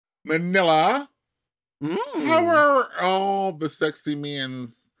Manila, how Mm. are all the sexy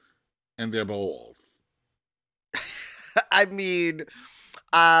men and their bowls? I mean,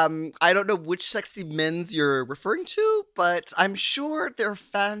 I don't know which sexy men's you're referring to, but I'm sure they're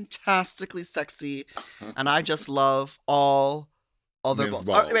fantastically sexy, and I just love all their Men's balls.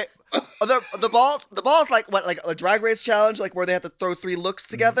 balls. Wait, the balls like what, like a drag race challenge, like where they have to throw 3 looks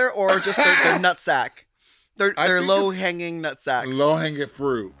together, or just their nutsack, I their think low it's hanging nutsacks. low hanging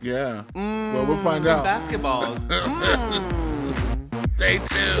fruit. Yeah. Well, we'll find Mm. out. Basketballs. Stay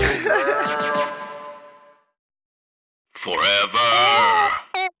tuned. Forever.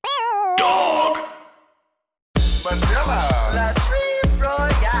 Dog. Manila, Latrice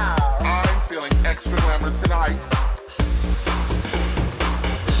Royale. I'm feeling extra glamorous tonight.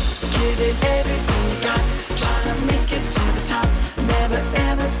 Giving everything you got, trying to make it to the top. Never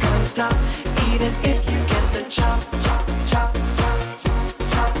ever gonna stop, even if you get the chop, chop, chop, chop,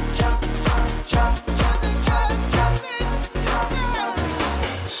 chop, chop, chop, chop.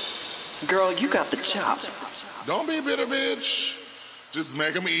 Girl, you got the chop. Don't be a bitter bitch. Just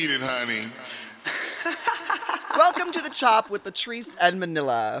make them eat it, honey. Welcome to the Chop with Latrice and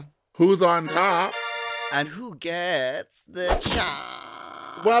Manila. Who's on top? And who gets the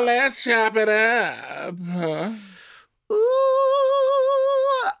chop? Well, let's chop it up. Huh? Ooh,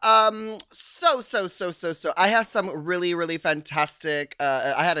 so. I have some really fantastic.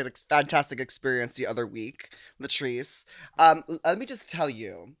 I had a fantastic experience the other week, Latrice. Let me just tell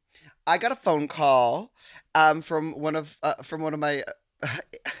you, I got a phone call, from one of my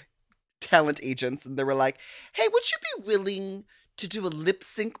talent agents, and they were like, "Hey, would you be willing to do a lip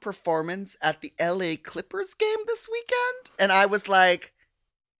sync performance at the LA Clippers game this weekend?" And I was like,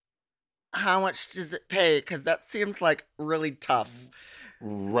 how much does it pay? Because that seems like really tough.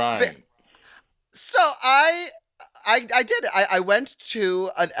 Right. So I did it. I went to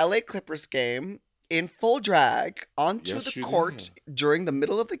an LA Clippers game in full drag onto Yes, the you court did. during the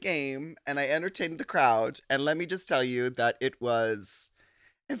middle of the game, and I entertained the crowd. And let me just tell you that it was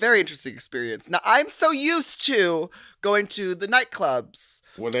a very interesting experience. Now, I'm so used to going to the nightclubs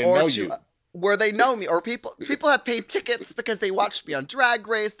Well, they or know to you. where they know me, or people have paid tickets because they watched me on Drag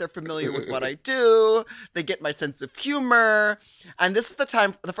Race. They're familiar with what I do. They get my sense of humor. And this is the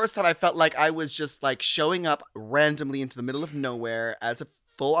first time I felt like I was just like showing up randomly into the middle of nowhere as a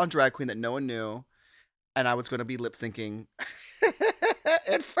full-on drag queen that no one knew, and I was going to be lip syncing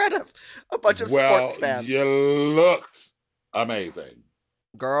in front of a bunch of sports fans. You looked amazing.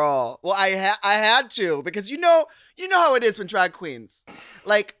 Girl, well, I had to, because you know how it is when drag queens,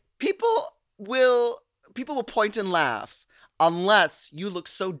 like, people will point and laugh unless you look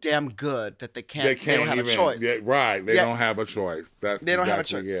so damn good that they don't have a choice. Yeah, right. They Yeah. don't have a choice. They don't have a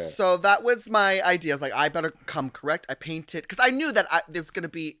choice. So that was my idea. I was like, I better come correct. I painted, because I knew that it was going to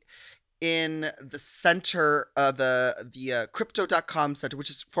be in the center of the crypto.com center, which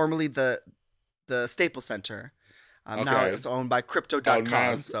is formerly the Staples Center. Now Okay. it's owned by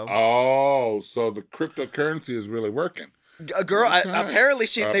crypto.com. So the cryptocurrency is really working. Girl, Okay. apparently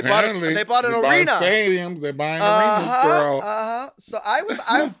they bought an They arena. Bought stadiums. They're buying arenas, girl. So I was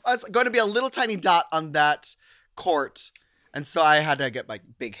going to be a little tiny dot on that court. And so I had to get my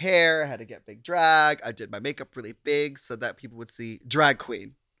big hair, I had to get big drag. I did my makeup really big so that people would see drag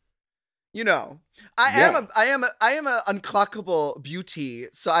queen. You know, I am a unclockable beauty.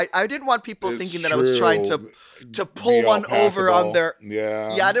 So I didn't want people It's thinking that I was trying true. to pull Be one all over on passable. their.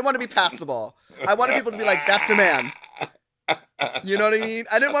 Yeah. Yeah, I didn't want to be passable. I wanted people to be like, that's a man. You know what I mean?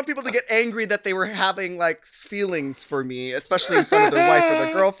 I didn't want people to get angry that they were having like feelings for me, especially in front of their wife or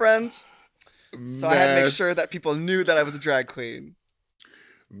their girlfriend. So I had to make sure that people knew that I was a drag queen.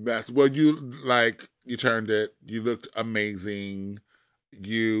 Well, you turned it. You looked amazing.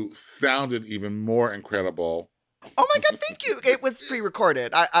 You sounded even more incredible. Oh my God, thank you. It was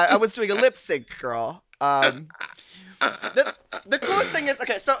pre-recorded. I was doing a lip sync, girl. The coolest thing is,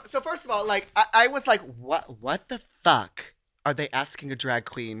 okay, so first of all, like, I was like, what the fuck are they asking a drag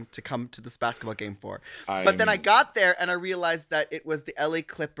queen to come to this basketball game for? But then I got there and I realized that it was the LA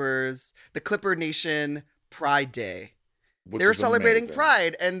Clippers, the Clipper Nation Pride Day. They were celebrating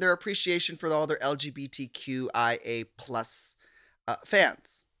Pride and their appreciation for all their LGBTQIA plus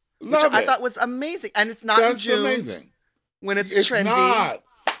fans. Which I thought was amazing. And it's not in June. That's amazing. When it's trendy. Not.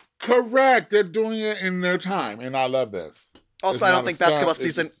 Correct. They're doing it in their time. And I love this. Also, I don't think basketball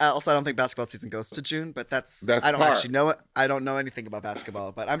season. Also, I don't think basketball season goes to June, but that's I don't actually know it. I don't know anything about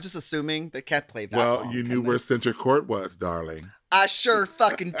basketball, but I'm just assuming they can't play that. Well, you knew where center court was, darling. I sure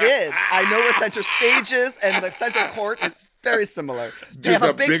fucking did. I know where center stage is, and the center court is very similar. They have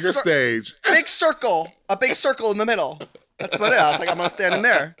a bigger stage, a big circle in the middle. That's what it is. I was like, I'm gonna stand in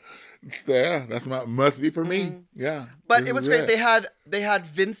there. Yeah, that's my must be for me. Yeah, But this it was is great. They had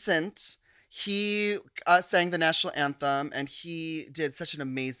Vincent. He sang the national anthem, and he did such an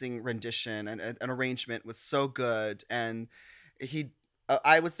amazing rendition, and an arrangement was so good. And he,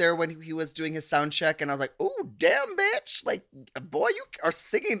 I was there when he was doing his sound check, and I was like, "Oh, damn, bitch! Like, boy, you are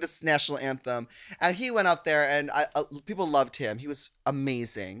singing this national anthem." And he went out there, and people loved him. He was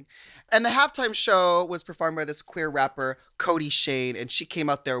amazing. And the halftime show was performed by this queer rapper, Cody Shane, and she came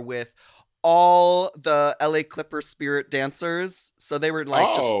out there with all the LA Clippers spirit dancers. So they were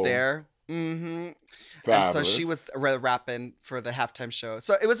like just there. Mm-hmm. And so she was rapping for the halftime show.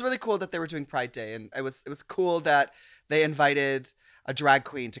 So it was really cool that they were doing Pride Day, and it was cool that they invited a drag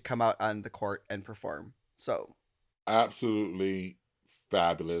queen to come out on the court and perform. So absolutely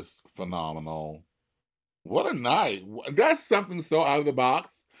fabulous, phenomenal. What a night! That's something so out of the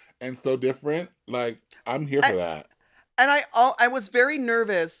box and so different. Like, I'm here for that. And I was very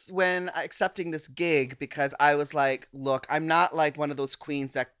nervous when accepting this gig, because I was like, look, I'm not like one of those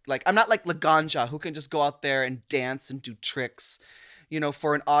queens that, like, I'm not like Laganja, who can just go out there and dance and do tricks, you know,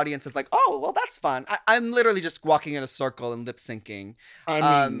 for an audience that's like, oh, well, that's fun. I'm literally just walking in a circle and lip syncing.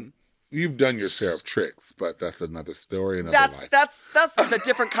 I mean, you've done your share of tricks, but that's another story, another life. That's a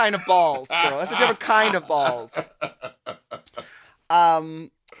different kind of balls, girl. That's a different kind of balls.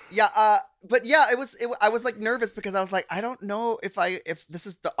 But yeah, I was like nervous, because I was like, I don't know if this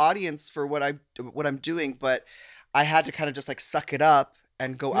is the audience for what I'm doing, but I had to kind of just like suck it up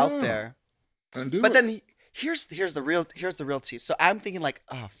and go out there. But then here's the real tea. So I'm thinking like,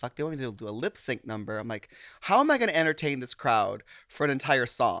 oh fuck, they want me to do a lip sync number. I'm like, how am I going to entertain this crowd for an entire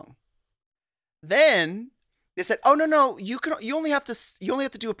song? Then they said, oh no, you only have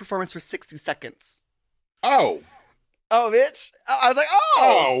to do a performance for 60 seconds. Oh, bitch. I was like, oh.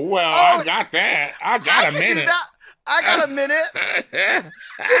 Oh, well, I got that. I got a minute. I got a minute.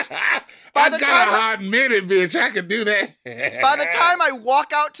 I got a hot minute, bitch. I can do that. By the time I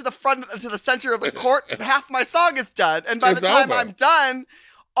walk out to the center of the court, half my song is done. And by the time I'm done,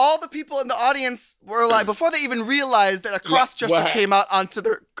 all the people in the audience were like, before they even realized that a cross-dresser came out onto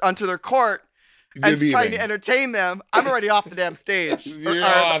their court and trying to entertain them, I'm already off the damn stage.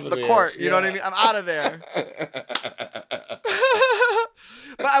 The court. You know what I mean? I'm out of there.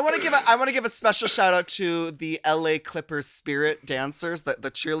 But I want to give a special shout out to the LA Clippers spirit dancers, the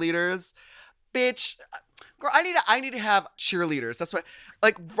cheerleaders. Bitch, girl, I need to have cheerleaders. That's what,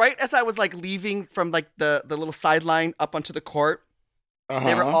 like, right as I was like leaving from like the little sideline up onto the court,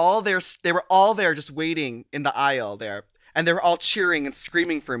 they were all there. They were all there just waiting in the aisle there. And they were all cheering and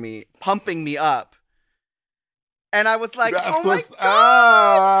screaming for me, pumping me up. And I was like, oh my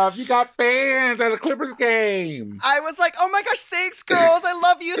God. You got fans at a Clippers game. I was like, oh my gosh, thanks, girls. I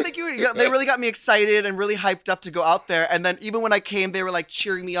love you. Thank you. They really got me excited and really hyped up to go out there. And then even when I came, they were like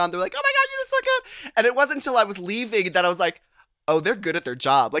cheering me on. They were like, oh my God, you're so good. And it wasn't until I was leaving that I was like, oh, they're good at their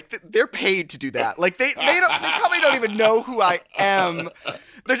job. Like, they're paid to do that. Like, they probably don't even know who I am.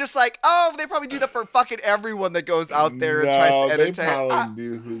 They're just like, oh, they probably do that for fucking everyone that goes out there and tries to entertain. They probably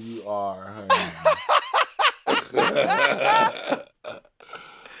knew who you are, honey.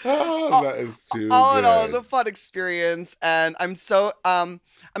 That is too all good. in all, it was a fun experience, and I'm so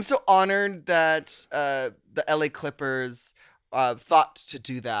honored that the LA Clippers thought to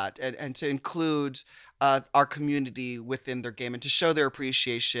do that and to include our community within their game, and to show their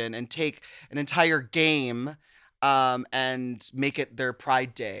appreciation and take an entire game and make it their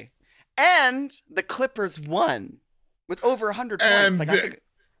Pride Day. And the Clippers won with over 100 points.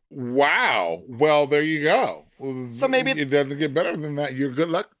 Wow. Well, there you go. So maybe it doesn't get better than that. You're good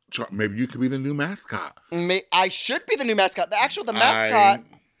luck. Maybe you could be the new mascot. I should be the new mascot. The mascot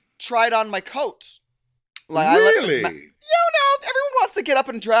tried on my coat. Like, really? Everyone wants to get up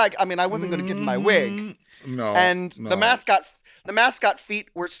and drag. I mean, I wasn't going to give him my wig. No. And the mascot feet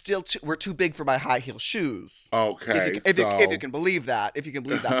were too big for my high heel shoes. Okay. If you can believe that.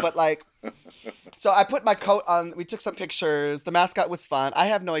 But like, so I put my coat on. We took some pictures. The mascot was fun. I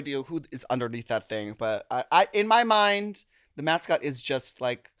have no idea who is underneath that thing, but I in my mind, the mascot is just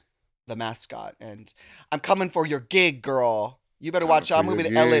like the mascot. And I'm coming for your gig, girl. You better watch out. I'm gonna be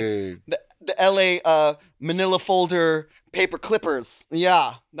the LA Manila folder paper clippers.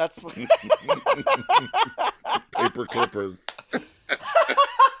 Yeah, that's what. Paper clippers.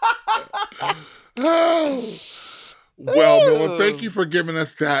 Oh. Well, Noah, thank you for giving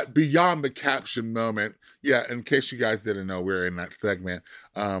us that beyond the caption moment. Yeah, in case you guys didn't know, we're in that segment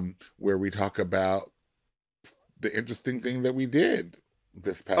where we talk about the interesting thing that we did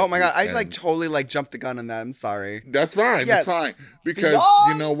this past. Oh my God, weekend. I like totally like jumped the gun on that. I'm sorry. That's fine. Yes. That's fine. Because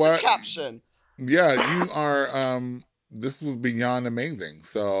beyond you know what? The caption. Yeah, you are this was beyond amazing.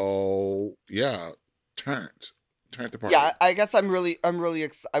 So yeah, turned the party. Yeah, I guess I'm really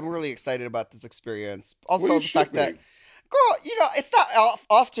excited about this experience. Well, Also, you the should fact that, be. girl, it's not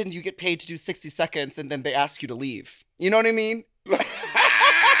often you get paid to do 60 seconds and then they ask you to leave. You know what I mean?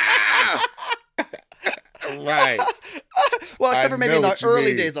 Right. Well, I except for maybe know in the what you early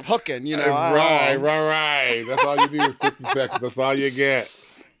mean. days of hooking, I Right. don't know. That's all you need is 60 seconds. That's all you get.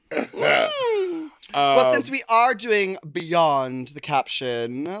 Well, since Um, we are doing beyond the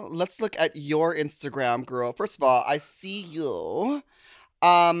caption, let's look at your Instagram, girl. First of all, I see you.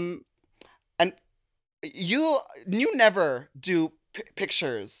 Um, and you never do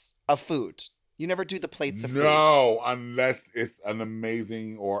pictures of food. You never do the plates of food. no, unless it's an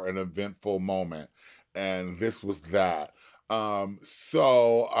amazing or an eventful moment. And this was that. Our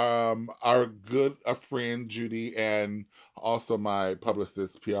good a friend Judy and also my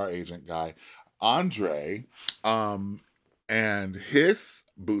publicist PR agent guy, Andre, um, and his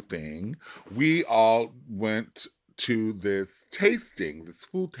boothing, we all went to this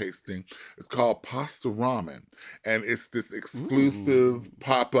food tasting. It's called Pasta Ramen. And it's this exclusive Ooh.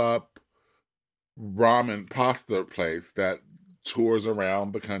 pop-up ramen pasta place that tours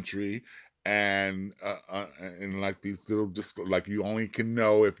around the country and like these little just like you only can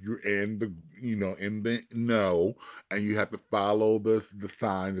know if you're in the in the know, and you have to follow the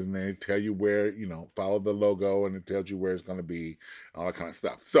signs, and they tell you where, follow the logo, and it tells you where it's going to be, all that kind of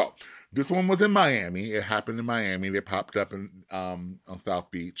stuff. So this one was in Miami. It happened in Miami. They popped up in on South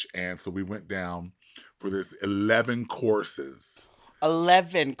Beach, and so we went down for this 11 courses.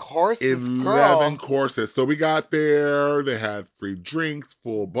 11 courses, 11 girl. courses. So we got there. They had free drinks,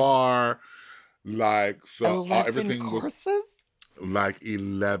 full bar, like so. 11 Everything was courses? like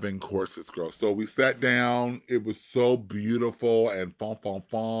 11 courses, girl. So we sat down. It was so beautiful and fun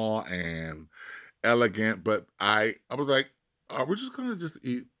and elegant. But I was like, are we just gonna just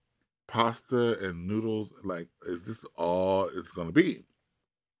eat pasta and noodles? Like, is this all it's gonna be?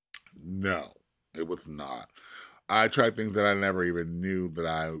 No, it was not. I tried things that I never even knew that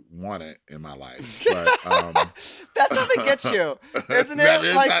I wanted in my life. But That's how they get you, isn't that it?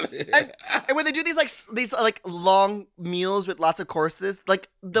 is Like, not it. and when they do these long meals with lots of courses, like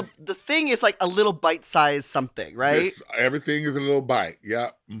the thing is like a little bite-sized something, right? Everything is a little bite.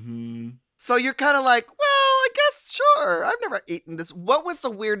 Yep. Mm-hmm. So you're kind of like, well, I guess sure. I've never eaten this. What was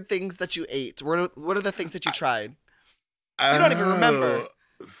the weird things that you ate? What are the things that you tried? You don't even remember.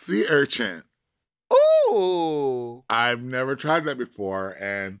 Sea urchin. Ooh. I've never tried that before,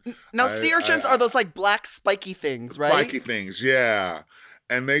 and Now, sea urchins are those like black spiky things, right? spiky things. Yeah,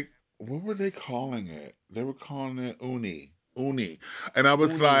 and what were they calling it? They were calling it uni, and I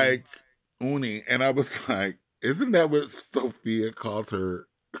was Uni. like uni, and I was like, isn't that what Sophia calls her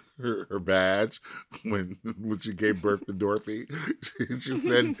badge when she gave birth to Dorothy? She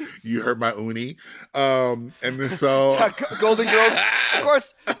said, "You heard my uni," and then so Golden Girls.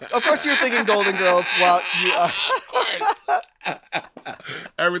 Of course, you're thinking Golden Girls while you.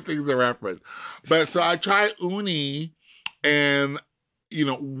 Everything's a reference. But so I tried uni, and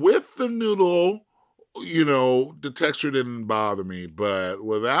with the noodle, the texture didn't bother me, but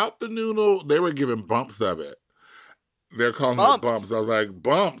without the noodle, they were giving bumps of it. They're calling it bumps. I was like,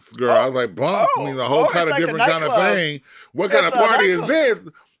 bumps, girl. I was like, bumps means a whole kind of like a different kind of nightclub. thing. What kind of It's a party is nightclub.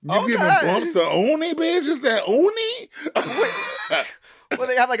 this? You Okay. giving bumps to uni, bitch? Is that uni? Well,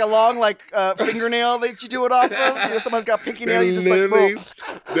 they have like a long fingernail that you do it off of. Someone's got pinky nail. You just like literally,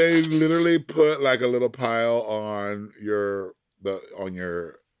 boom. they literally put like a little pile on your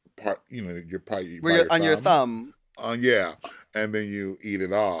part, your part On your thumb. Yeah, and then you eat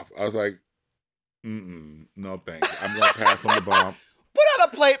it off. I was like, no thanks. I'm gonna pass on the bump. Put on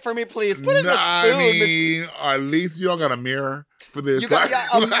a plate for me, please. Put it in a spoon. I mean, at least you don't got a mirror for this. You got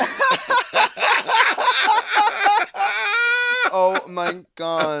Oh my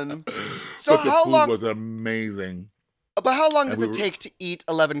god. So but the how food long? was amazing. But how long And does it take to eat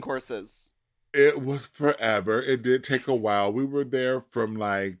 11 courses? It was forever. It did take a while. We were there from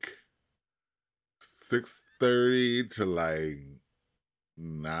like 6:30 to like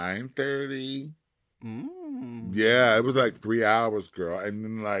 9:30. Yeah, it was like 3 hours, girl. And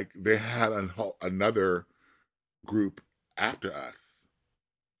then like they had another group after us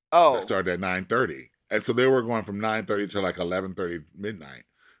Oh. that started at 9:30. And so they were going from 9:30 to like 11:30 midnight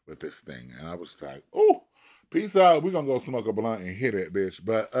with this thing. And I was like, oh, peace out. We're gonna go smoke a blunt and hit it, bitch.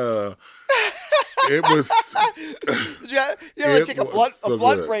 But it was you know, take a blunt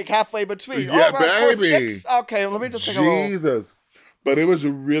good. break halfway between. Yeah, All right, course baby. 6? Okay, let me just take a little. Jesus. But it was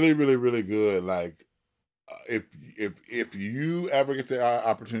really, really, really good. Like, if you ever get the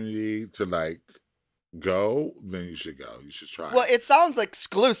opportunity to like go, then you should go. You should try. Well, it sounds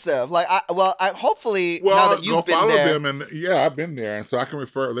exclusive. Like, I hopefully now Well, that go you've been follow there. them, and yeah, I've been there, and so I can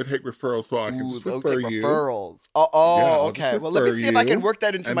refer. They take referrals, so I can Ooh, just they'll refer take you. referrals. Yeah, Oh, I'll just okay. Well, let me refer see if I can you, work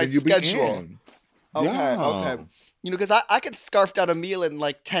that into and my then you'll be schedule. in. Okay, Yeah. okay. You know, because I could scarf down a meal in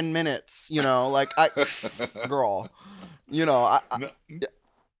like 10 minutes. You know, like girl. You know, No,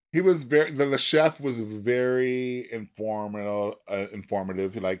 he was very. The chef was very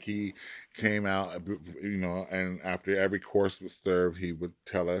informative. Like he came out, and after every course was served, he would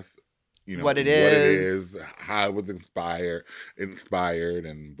tell us, what it what it is. is, how it was inspired,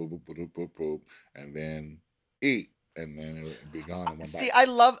 and boop boop boop boop boop, boop, and then eat, and then it would be gone in one See,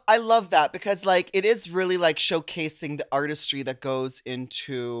 bite. I love that because like it is really like showcasing the artistry that goes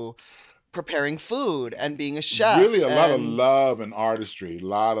into preparing food and being a chef Really, a lot of love and artistry, a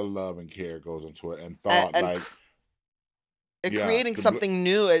lot of love and care goes into it, and thought, and like, and yeah, creating something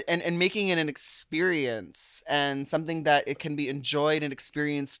new and making it an experience and something that it can be enjoyed and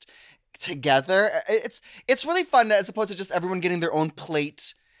experienced together. It's really fun as opposed to just everyone getting their own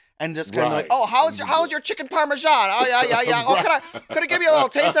plate and just kind of like, right, oh, how's your chicken parmesan? Oh yeah. Oh, could I give you a little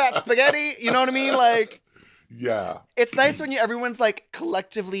taste of that spaghetti? You know what I mean? Like, yeah. it's nice when everyone's like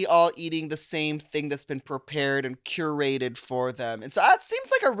collectively all eating the same thing that's been prepared and curated for them, and so that seems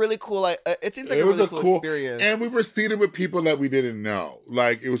like a really cool. It seems like It a was really a cool cool, experience. and we were seated with people that we didn't know.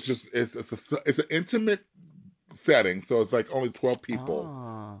 Like it was just it's an intimate setting, so it's like only 12 people.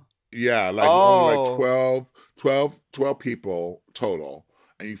 Oh. Yeah, like only like Oh. 12 people total,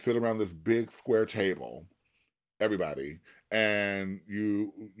 and you sit around this big square table, everybody, and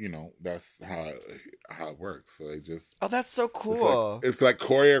that's how it works. So they just Oh, that's so it's like cool. it's like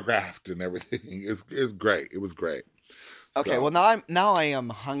choreographed and everything. It's great. It was great. Okay, So well now I am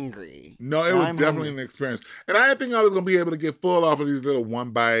hungry. no, it Now was I'm definitely hungry. an experience. And I didn't think I was gonna be able to get full off of these little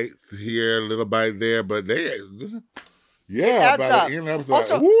one bites here, little bite there, but It yeah, adds by the up. end I was like,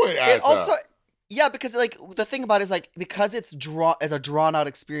 Also, ooh, it it adds also up. yeah, because like the thing about it is like because it's a drawn out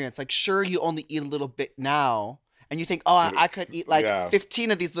experience. Like sure you only eat a little bit now and you think, "Oh, But I could eat like yeah,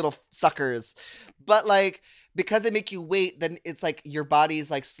 15 of these little suckers." But like because they make you wait, then it's like your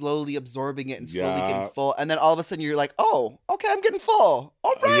body's like slowly absorbing it and slowly getting yeah, full. And then all of a sudden you're like, "Oh, okay, I'm getting full.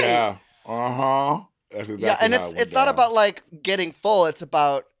 All right." yeah, uh-huh. That's Yeah, exactly and how it went it's not down. about like getting full, it's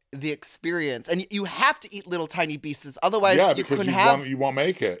about the experience. And you have to eat little tiny pieces. Yeah, Otherwise, you because couldn't have you won't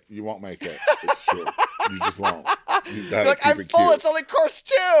make it. You won't make it. It's true. You just won't. You You're gotta like, keep I'm it full, cute. it's only course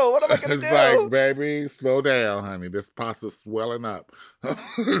 2. What am I gonna It's like, do? baby, slow down, honey. This pasta's swelling up.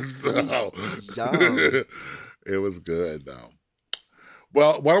 Ooh, So yum. it was good though.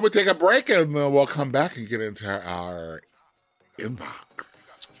 Well, why don't we take a break and then we'll come back and get into our inbox.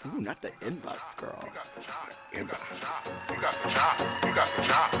 Ooh, not the inbox, girl. Inbox. You got the chop. You got the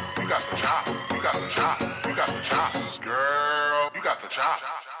chop. You got the chop. You got the chop. You got the chop. Girl, you got the chop.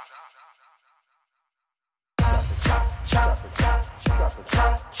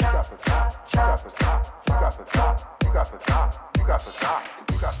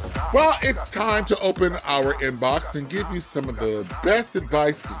 Well, it's time to open our inbox and give you some of the best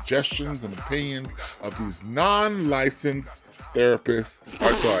advice, suggestions, and opinions of these non-licensed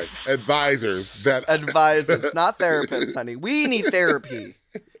therapists, advisors that Advisors, not therapists, honey. We need therapy.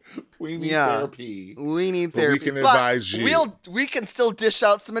 we need Yeah. therapy. We need But we therapy. can But advise you. we can still dish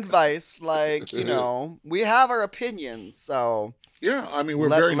out some advice. Like, we have our opinions, so Yeah, I mean, we're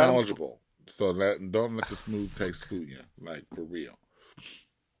Let- very let 'em- knowledgeable. So don't let the smooth taste fool you, like for real.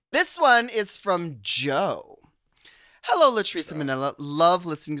 this one is from Joe. Hello, Latrice and Manila. Love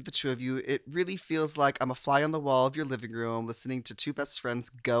listening to the two of you. It really feels like I'm a fly on the wall of your living room listening to two best friends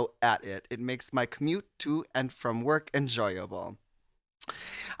go at it. It makes my commute to and from work enjoyable.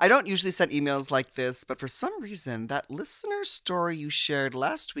 I don't usually send emails like this, but for some reason, that listener story you shared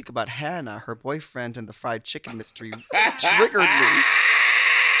last week about Hannah, her boyfriend, and the fried chicken mystery triggered me.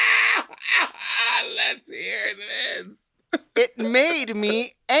 Let's hear this. It made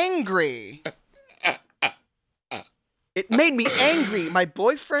me angry. It made me angry. My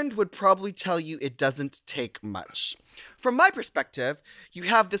boyfriend would probably tell you it doesn't take much. From my perspective, you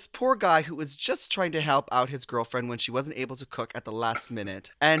have this poor guy who was just trying to help out his girlfriend when she wasn't able to cook at the last minute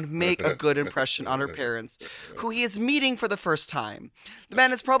and make a good impression on her parents, who he is meeting for the first time. The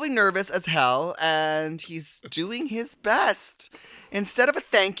man is probably nervous as hell, and he's doing his best. Instead of a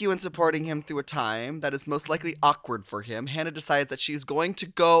thank you and supporting him through a time that is most likely awkward for him, Hannah decides that she's going to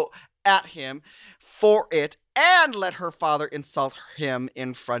go at him for it and let her father insult him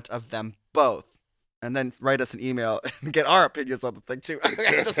in front of them both. And then write us an email and get our opinions on the thing too.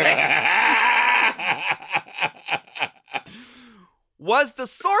 Just saying. Was the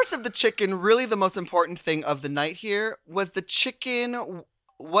source of the chicken really the most important thing of the night here? Was the chicken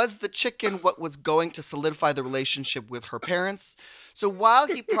what was going to solidify the relationship with her parents? So while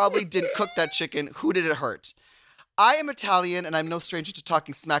he probably didn't cook that chicken, who did it hurt? I am Italian, and I'm no stranger to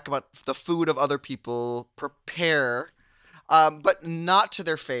talking smack about the food of other people prepare, but not to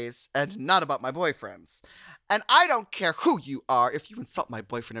their face and not about my boyfriends. And I don't care who you are if you insult my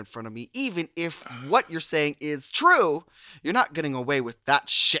boyfriend in front of me, even if what you're saying is true, you're not getting away with that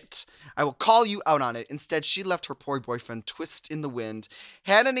shit. I will call you out on it. Instead, she left her poor boyfriend twist in the wind.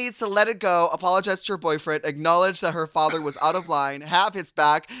 Hannah needs to let it go, apologize to her boyfriend, acknowledge that her father was out of line, have his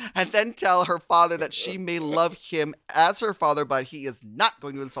back, and then tell her father that she may love him as her father, but he is not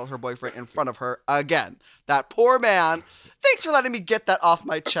going to insult her boyfriend in front of her again. That poor man. Thanks for letting me get that off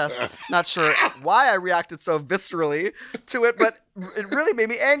my chest. Not sure why I reacted so viscerally to it, but it really made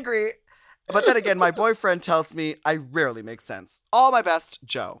me angry. But then again, my boyfriend tells me I rarely make sense. All my best,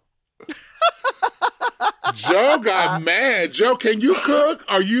 Joe. Joe got mad. Joe, can you cook?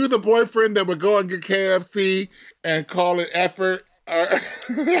 Are you the boyfriend that would go and get KFC and call it effort?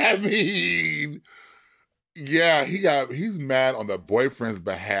 I mean, yeah, he's mad on the boyfriend's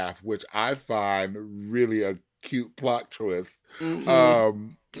behalf, which I find really a cute plot twist. It's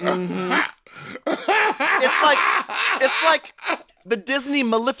like the Disney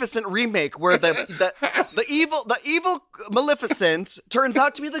Maleficent remake where the evil Maleficent turns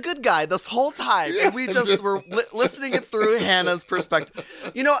out to be the good guy this whole time, and we just were listening it through Hannah's perspective.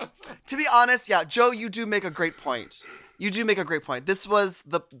 You know, to be honest, yeah, Joe, you do make a great point. This was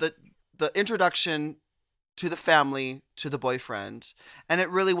the introduction to the family, to the boyfriend, and it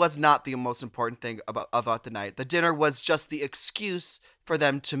really was not the most important thing about the night. The dinner was just the excuse for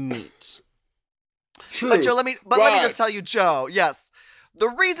them to meet. True. But Joe, let me just tell you, Joe, yes, the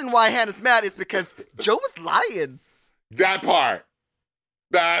reason why Hannah's mad is because Joe was lying. That part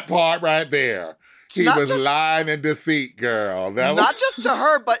right there. He was lying in deceit, girl. Not just to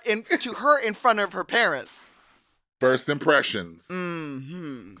her, but to her in front of her parents. First impressions.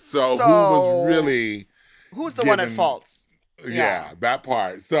 Mm-hmm. So who was really... Who's the one at fault? Yeah, that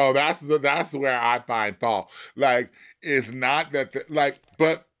part. So that's where I find fault. Like, it's not that,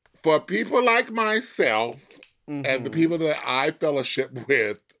 but for people like myself and the people that I fellowship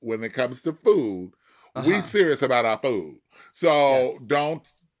with when it comes to food, we serious about our food. So don't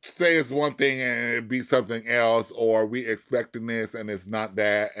say it's one thing and it be something else, or we expecting this and it's not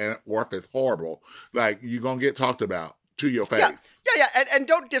that, or if it's horrible. Like, you're going to get talked about to your face. Yeah, and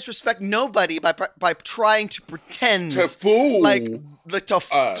don't disrespect nobody by trying to pretend to fool us.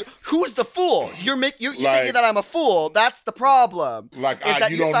 Who's the fool? You're thinking that I'm a fool. That's the problem. Like,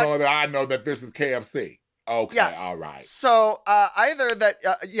 you don't know that I know that this is KFC. Okay, yes. All right. So either that,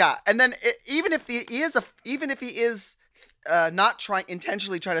 and then even if he is not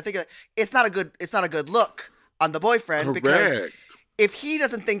intentionally trying to think of it, it's not a good look on the boyfriend. Correct. Because if he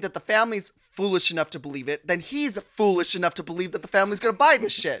doesn't think that the family's foolish enough to believe it, then he's foolish enough to believe that the family's gonna buy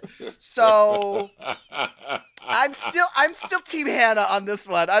this shit. So I'm still Team Hannah on this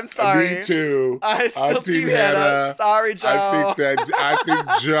one. I'm sorry. Me too. I'm still Team Hannah. Sorry, Joe. I think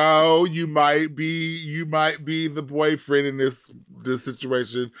Joe, you might be the boyfriend in this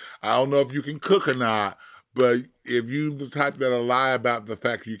situation. I don't know if you can cook or not, but if you the type that'll lie about the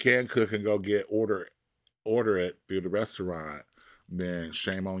fact you can cook and go order it through the restaurant, then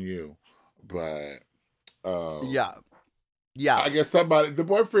shame on you. But yeah. I guess the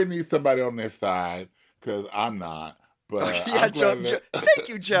boyfriend needs somebody on their side, because I'm not. But yeah, Joe. Thank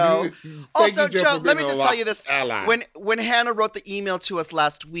you, Joe. Also, Joe, let me just tell you this: when Hannah wrote the email to us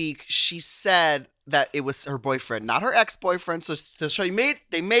last week, she said that it was her boyfriend, not her ex-boyfriend. So they made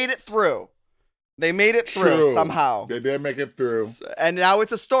it through. They made it through somehow. They did make it through. And now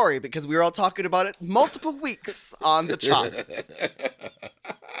it's a story because we were all talking about it multiple weeks on the chalk.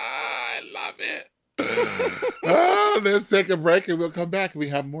 I love it. Let's take a break and we'll come back and we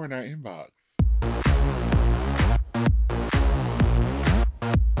have more in our inbox.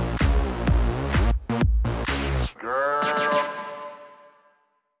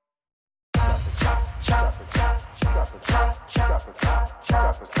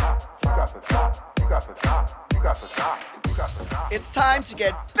 It's time to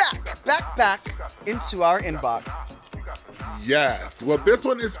get back into our inbox. Yes. Well, this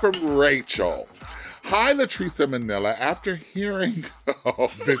one is from Rachel. Hi, Latrice Manila. After hearing...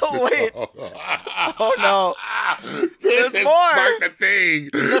 Oh no. This There's has more. sparked the thing.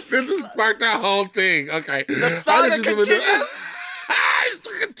 This has sparked the whole thing. Okay. The saga continues.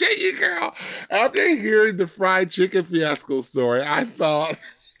 Continue, girl. After hearing the fried chicken fiasco story, I thought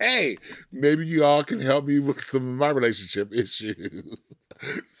Hey, maybe you all can help me with some of my relationship issues.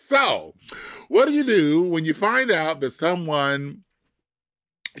 So, what do you do when you find out that someone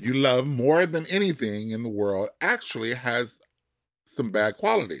you love more than anything in the world actually has some bad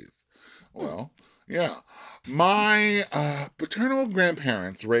qualities? Well, yeah. My paternal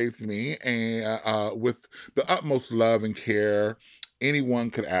grandparents raised me with the utmost love and care anyone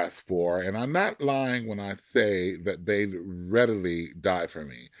could ask for, and I'm not lying when I say that they'd readily die for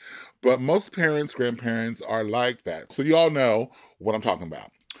me. But most parents, grandparents are like that. So you all know what I'm talking about.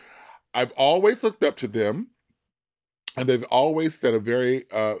 I've always looked up to them, and they've always set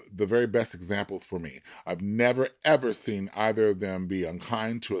the very best examples for me. I've never ever seen either of them be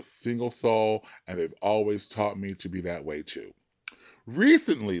unkind to a single soul, and they've always taught me to be that way too.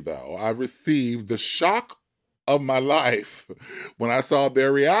 Recently, though, I received the shock of my life when I saw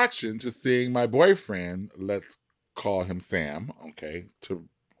their reaction to seeing my boyfriend, let's call him Sam, okay, to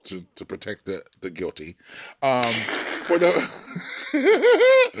protect the guilty. For the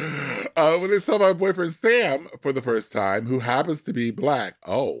when they saw my boyfriend Sam for the first time, who happens to be black.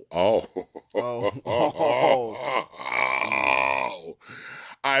 Oh.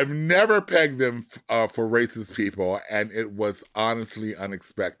 I've never pegged them for racist people, and it was honestly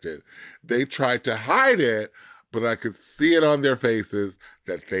unexpected. They tried to hide it, but I could see it on their faces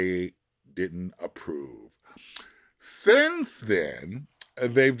that they didn't approve. Since then,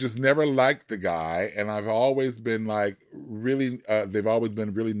 they've just never liked the guy, and I've always been like they've always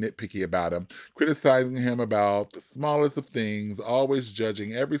been really nitpicky about him, criticizing him about the smallest of things, always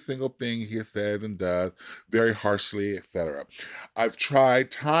judging every single thing he says and does very harshly, etc. I've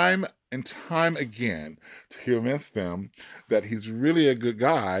tried time and time again to convince them that he's really a good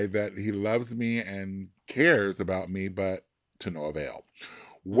guy, that he loves me and cares about me, but to no avail.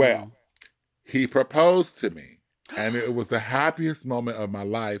 Well, he proposed to me, and it was the happiest moment of my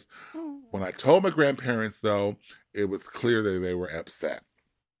life. When I told my grandparents, though, it was clear that they were upset.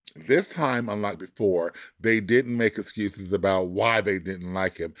 This time, unlike before, they didn't make excuses about why they didn't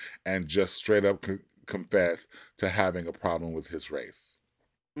like him and just straight up confessed to having a problem with his race.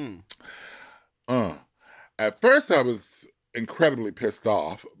 Mm. At first, I was incredibly pissed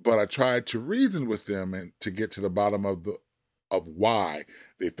off, but I tried to reason with them and to get to the bottom of why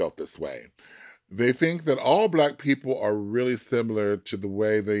they felt this way. They think that all black people are really similar to the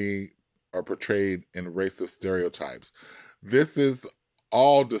way they are portrayed in racist stereotypes. This is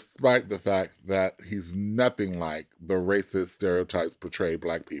all despite the fact that he's nothing like the racist stereotypes that portray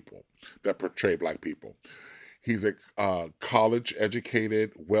black people. He's a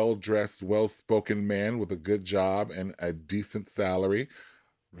college-educated, well-dressed, well-spoken man with a good job and a decent salary.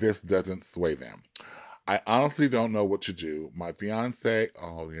 This doesn't sway them. I honestly don't know what to do. My fiance,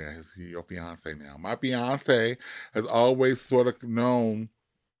 oh yeah, he's your fiance now. My fiance has always sort of known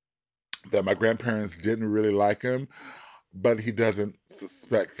that my grandparents didn't really like him, but he doesn't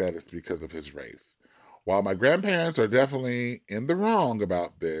suspect that it's because of his race. While my grandparents are definitely in the wrong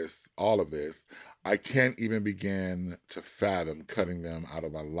about this, all of this, I can't even begin to fathom cutting them out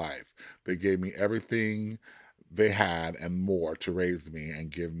of my life. They gave me everything they had and more to raise me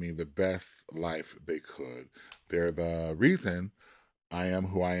and give me the best life they could. They're the reason I am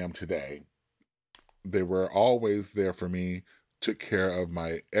who I am today. They were always there for me, took care of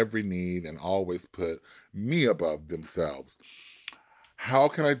my every need, and always put me above themselves. How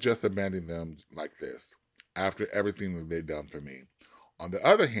can I just abandon them like this after everything that they've done for me? On the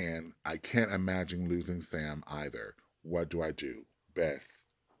other hand, I can't imagine losing Sam either. What do I do? Beth,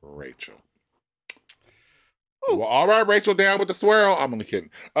 Rachel. Ooh. Well, all right, Rachel, down with the swirl. I'm only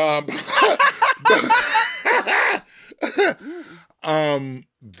kidding.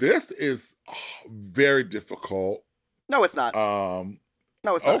 This is very difficult. No, it's not. No,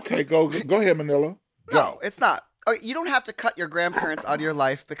 it's not. Okay, go ahead, Manila. Go. No, it's not. You don't have to cut your grandparents out of your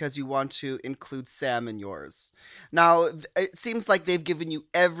life because you want to include Sam in yours. Now, it seems like they've given you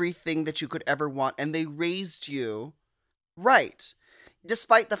everything that you could ever want, and they raised you right.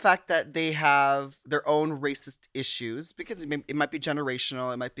 Despite the fact that they have their own racist issues, because it might be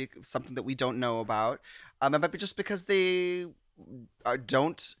generational, it might be something that we don't know about. It might be just because they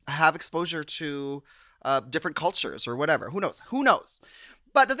don't have exposure to different cultures or whatever. Who knows? Who knows?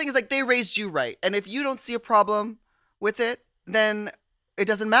 But the thing is, like, they raised you right. And if you don't see a problem with it, then it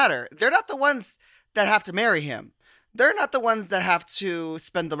doesn't matter. They're not the ones that have to marry him. They're not the ones that have to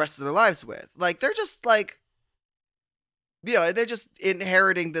spend the rest of their lives with. Like, they're just like, they're just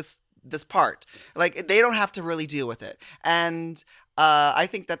inheriting this part. Like, they don't have to really deal with it. And I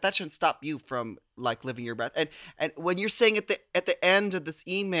think that shouldn't stop you from, like, living your best. And when you're saying at the end of this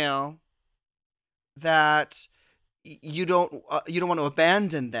email that you don't want to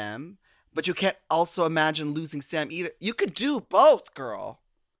abandon them, but you can't also imagine losing Sam either. You could do both, girl.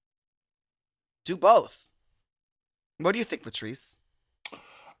 Do both. What do you think, Latrice?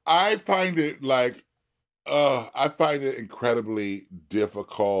 I find it I find it incredibly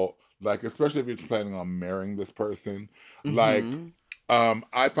difficult, like, especially if you're planning on marrying this person. Like, Mm-hmm.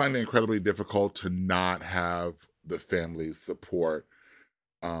 I find it incredibly difficult to not have the family's support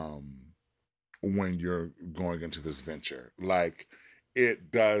um, when you're going into this venture. Like,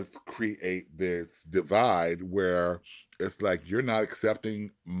 it does create this divide where it's like, you're not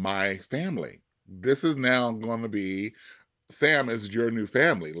accepting my family. This is now going to be Sam is your new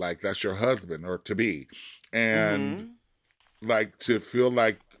family. Like, that's your husband or to be. And Mm-hmm. like, to feel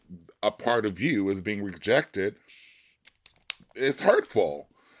like a part of you is being rejected, it's hurtful.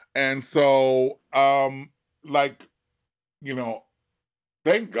 And so, like, you know,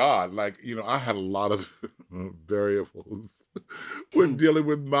 thank God, like, I had a lot of variables when dealing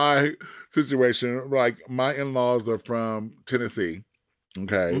with my situation. Like, my in-laws are from Tennessee.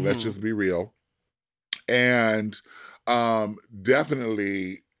 Okay, let's Mm-hmm. just be real. And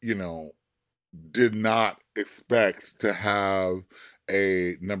definitely, did not expect to have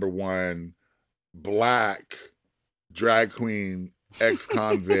a number one black drag queen,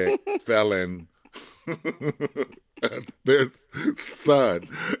 ex-convict, felon, their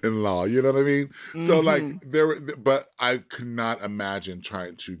son-in-law. You know what I mean? So, like, Mm-hmm. but I could not imagine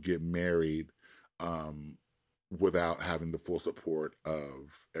trying to get married um, without having the full support of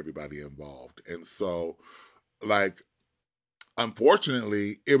everybody involved. And so, like,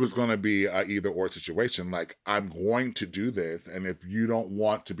 unfortunately, it was going to be a either or situation. Like, I'm going to do this, and if you don't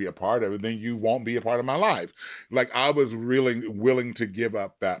want to be a part of it, then you won't be a part of my life. Like, I was really willing to give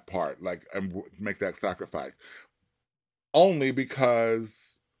up that part, like, and make that sacrifice, only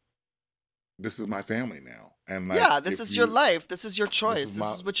because this is my family now. And like, Yeah, this is your life. This is your choice.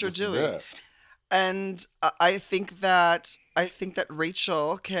 This is what you're this is doing. it. And I think that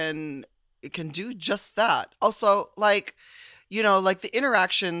Rachel can do just that. Also, like, like the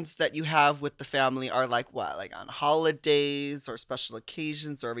interactions that you have with the family are like what, like on holidays or special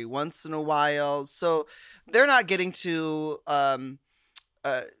occasions or every once in a while. So they're not getting to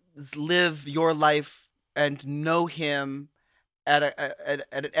uh live your life and know him at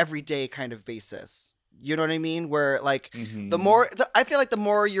an everyday kind of basis. You know what I mean? Where like Mm-hmm. I feel like the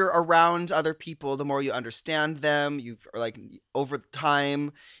more you're around other people, the more you understand them. You've like over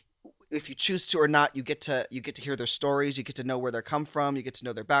time, if you choose to or not, you get to hear their stories. You get to know where they come from. You get to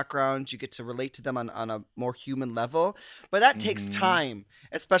know their backgrounds. You get to relate to them on a more human level. But that takes Mm-hmm. time,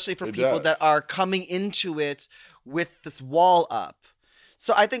 especially for It people that does. are coming into it with this wall up.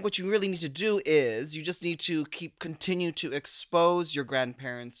 So I think what you really need to do is you just need to continue to expose your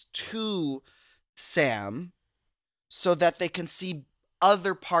grandparents to Sam so that they can see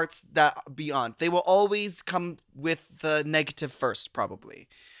other parts that beyond. They will always come with the negative first, probably.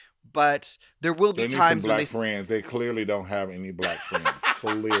 But there will be They need some times when they black friends. They clearly don't have any black friends.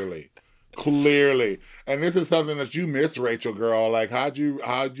 Clearly. Clearly. And this is something that you miss, Rachel girl. Like, how'd you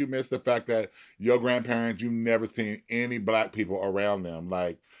miss the fact that your grandparents, you've never seen any black people around them?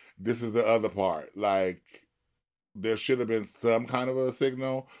 Like, this is the other part. Like, there should have been some kind of a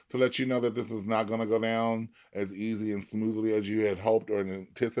signal to let you know that this is not going to go down as easy and smoothly as you had hoped or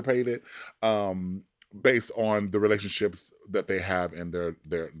anticipated, um, based on the relationships that they have in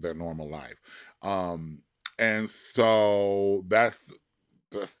their normal life. Um, and so that's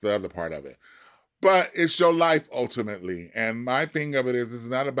the other part of it. But it's your life ultimately. And my thing of it is, it's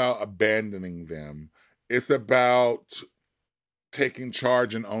not about abandoning them. It's about taking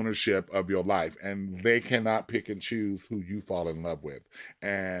charge and ownership of your life, and they cannot pick and choose who you fall in love with.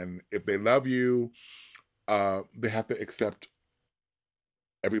 And if they love you, they have to accept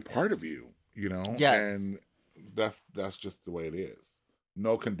every part of you, yes. and that's just the way it is.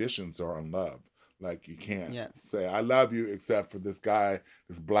 No conditions are on love. Like, you can't Yes. say I love you except for this guy,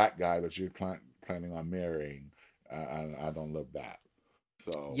 this black guy that you're planning on marrying. I don't love that.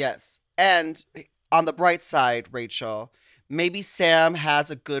 So, Yes. And on the bright side, Rachel, maybe Sam has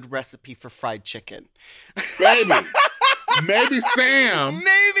a good recipe for fried chicken. baby, maybe Sam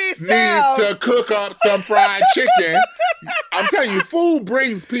Maybe needs Sam. to cook up some fried chicken. I'm telling you, food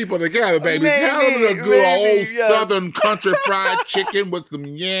brings people together, baby. Have a good old Yes. southern country fried chicken with some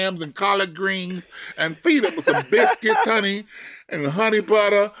yams and collard greens, and feed it with some biscuits, honey, and honey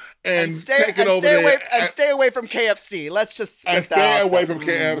butter, And and stay take it and over stay there. away and stay away from KFC. Let's just And spit that stay out away there. from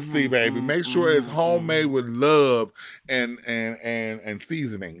KFC, baby. Make sure it's homemade with love and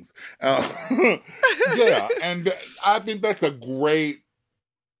seasonings. Yeah, and I think that's a great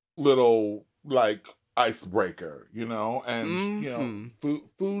little, like, icebreaker, and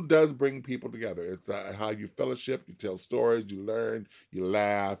food does bring people together. It's how you fellowship, you tell stories, you learn, you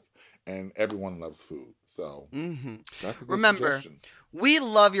laugh, and everyone loves food. So that's a good Remember, suggestion. we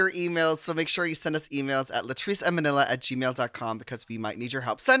love your emails, so make sure you send us emails at latriceandmanila@gmail.com because we might need your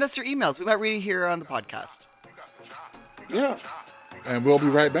help. Send us your emails. We might read it here on the podcast. Yeah. And we'll be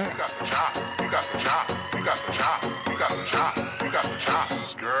right back. You got the chop. You got the chop. You got the chop. You got the chop. You got the chop.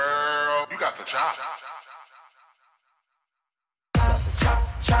 Girl, you got the chop.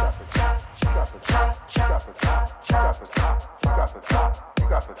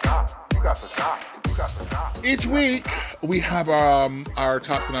 Each week we have our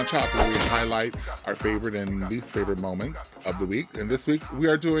tops and our chops where we highlight our favorite and least favorite moments of the week. And this week we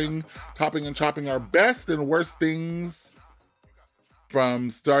are doing topping and chopping our best and worst things from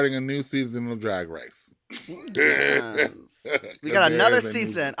starting a new season of Drag Race. Yes. We got another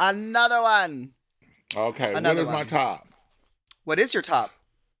season. Another one. Okay, Another what is my one. top? What is your top?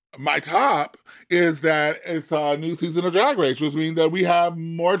 My top is that it's a new season of Drag Race, which means that we have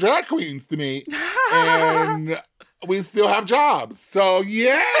more drag queens to meet, and we still have jobs. So,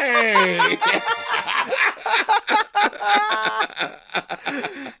 yay!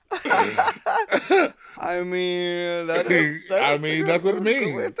 I mean, that's what it a good way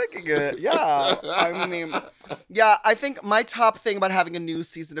means. of thinking it. Yeah. I think my top thing about having a new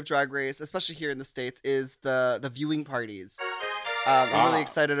season of Drag Race, especially here in the States, is the viewing parties. I'm really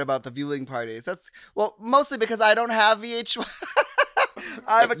excited about the viewing parties. Mostly because I don't have VH1.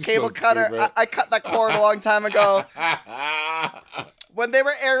 I have a cable So cutter. stupid. I cut that cord a long time ago. When they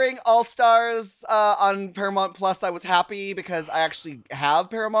were airing All Stars on Paramount Plus, I was happy because I actually have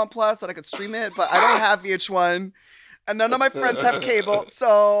Paramount Plus and I could stream it, but I don't have VH1, and none of my friends have cable.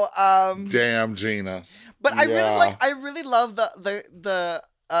 So, Damn, Gina. but I Yeah. really love the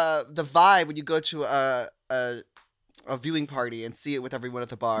vibe when you go to a viewing party and see it with everyone at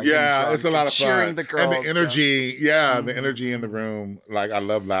the bar. getting Yeah, drunk it's a lot and of cheering fun. the girls. And the energy, the energy in the room. Like, I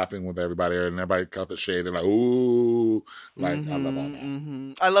love laughing with everybody, and everybody cut the shade. They're like, ooh. Like, I love all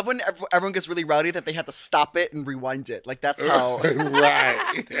that. I love when everyone gets really rowdy that they have to stop it and rewind it. Like, that's how.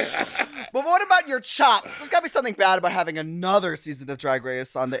 Right. But what about your chops? There's got to be something bad about having another season of Drag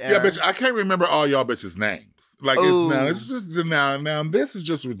Race on the air. Yeah, bitch, I can't remember all y'all bitches' names. Like, it's just now this is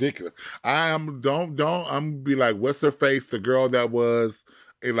just ridiculous. I'm be like, what's her face? The girl that was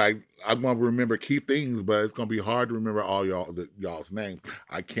like, I'm gonna remember key things, but it's gonna be hard to remember all y'all's names.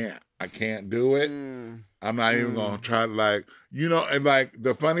 I can't do it. I'm not even gonna try. Like, and like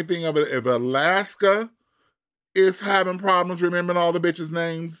the funny thing of it, if Alaska is having problems remembering all the bitches'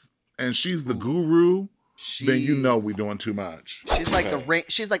 names, and she's the guru, then you know we're doing too much. She's like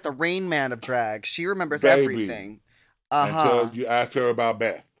the Rain Man of drag. She remembers Baby. everything. Until you ask her about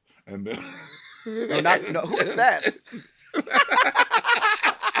Beth, and then Who's Beth?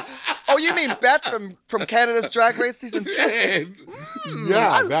 Oh, you mean Beth from Canada's Drag Race season 2?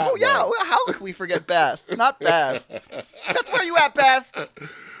 Yeah, how could we forget Beth? Not Beth. Beth, where you at, Beth?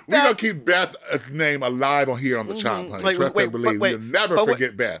 We're gonna keep Beth's name alive on here on the chop, honey. Trust and believe. We'll never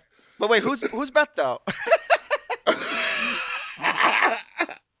forget Beth. But wait, who's Beth though?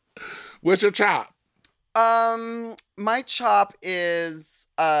 What's your chop? My chop is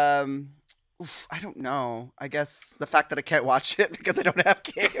I don't know. I guess the fact that I can't watch it because I don't have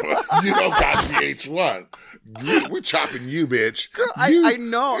cable. You don't got VH1. We're chopping you, bitch. Girl, I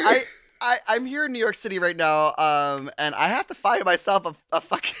know. I'm here in New York City right now, and I have to find myself a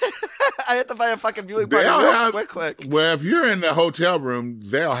fucking. I have to find a fucking viewing party real quick. Well, if you're in the hotel room,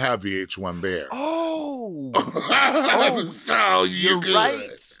 they'll have VH1 there. Oh, so you're good.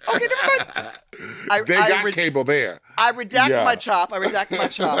 right. Okay, never mind. They got cable there. I redacted my chop.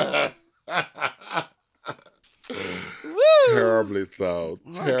 Woo! Terribly so.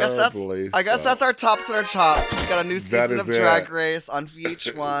 I guess that's our tops and our chops. We've got a new season of is Drag it. Race on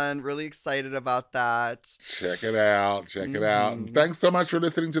VH1. Really excited about that. Check it out. And thanks so much for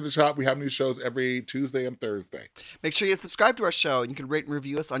listening to The Chop. We have new shows every Tuesday and Thursday. Make sure you subscribe to our show, and you can rate and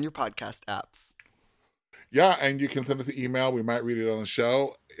review us on your podcast apps. Yeah, and you can send us an email. We might read it on the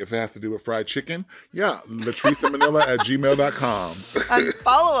show. If it has to do with fried chicken, latriceandmanila@gmail.com. And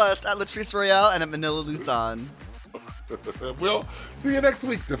follow us at Latrice Royale and at Manila Luzon. We'll see you next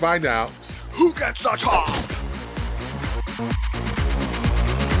week to find out Who gets the chop?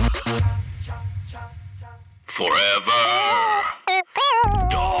 Forever.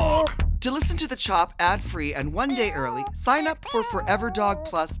 Dog. To listen to The Chop ad-free and 1 day early, sign up for Forever Dog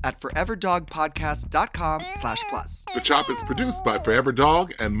Plus at foreverdogpodcast.com/plus. The Chop is produced by Forever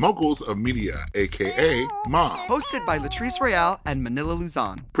Dog and Moguls of Media, aka Mom. Hosted by Latrice Royale and Manila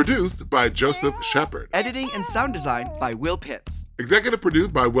Luzon. Produced by Joseph Shepard. Editing and sound design by Will Pitts. Executive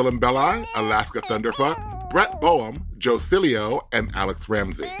produced by Willem Belli, Alaska Thunderfuck, Brett Boehm, Joe Cilio, and Alex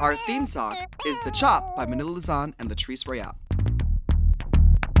Ramsey. Our theme song is The Chop by Manila Luzon and Latrice Royale.